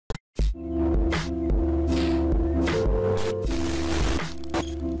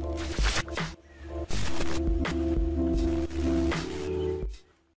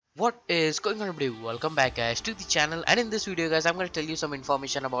What is going on, everybody? Welcome back guys to the channel, and in this video guys I'm going to tell you some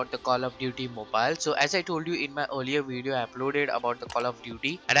information about the Call of Duty mobile. So as I told you in my earlier video I uploaded about the Call of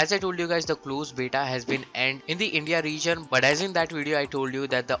Duty, and as I told you guys the closed beta has been end in the India region, but as in that video I told you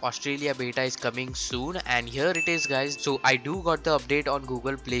that the Australia beta is coming soon, and here it is guys. So I do got the update on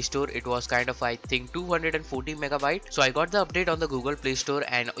Google Play Store. It was kind of, I think, 240 megabyte. So I got the update on the Google Play Store,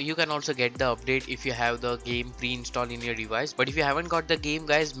 and you can also get the update if you have the game pre-installed in your device. But if you haven't got the game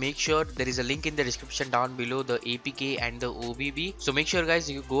guys, make sure there is a link in the description down below, the APK and the OBB. So make sure guys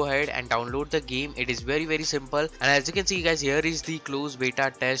you go ahead and download the game. It is very simple, and as you can see guys, here is the closed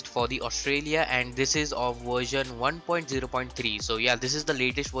beta test for the Australia, and this is of version 1.0.3. so yeah, this is the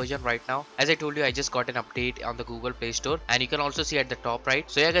latest version right now. As I told you, I just got an update on the Google Play Store, and you can also see at the top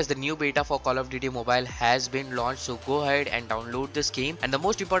right. So yeah guys, the new beta for Call of Duty Mobile has been launched, so go ahead and download this game. And the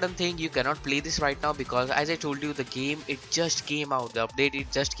most important thing, you cannot play this right now because as I told you, the game it just came out, the update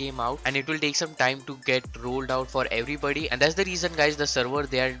it just came out, and it will take some time to get rolled out for everybody. And that's the reason guys, the server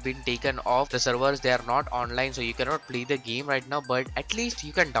they have been taken off. The servers they are not online, so you cannot play the game right now, but at least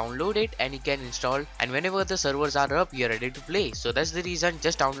you can download it and you can install, and whenever the servers are up you are ready to play. So that's the reason,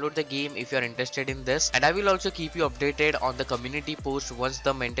 just download the game if you are interested in this, and I will also keep you updated on the community post once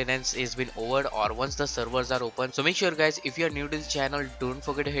the maintenance is been over or once the servers are open. So make sure guys, if you are new to the channel, don't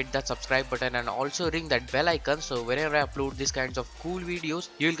forget to hit that subscribe button and also ring that bell icon, so whenever I upload these kinds of cool videos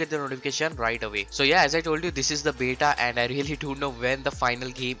you will get the notification right away. So yeah, as I told you, this is the beta, and I really don't know when the final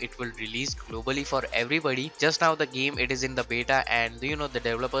game it will release globally for everybody. Just now the game it is in the beta, and you know, the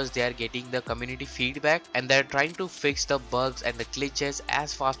developers they are getting the community feedback and they're trying to fix the bugs and the glitches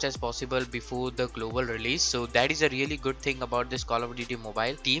as fast as possible before the global release. So that is a really good thing about this Call of Duty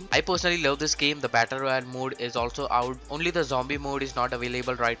mobile team. I personally love this game. The battle royale mode is also out, only the zombie mode is not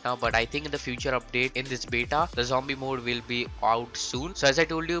available right now, but I think in the future update in this beta the zombie mode will be out soon. So as I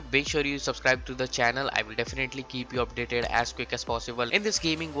told you, make sure you subscribe to the channel. I will definitely keep you updated as quick as possible in this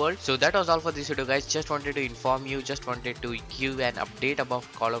gaming world. So that was all for this video guys. Just wanted to inform you, just wanted to give an update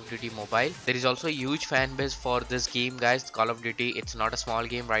about Call of Duty mobile. There is also a huge fan base for this game guys. Call of Duty, it's not a small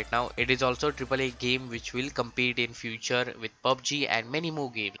game right now. It is also a AAA game which will compete in future with PUBG and many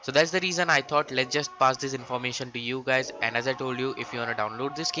more games. So that's the reason I thought let's just pass this information to you guys. And as I told you, if you want to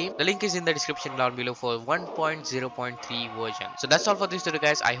download this game, the link is in the description down below for 1.0.3 version. So that's all for this video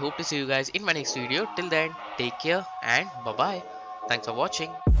guys. I hope to see you guys in my next video. Till then, take care and bye bye. Thanks for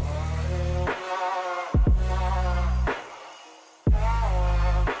watching.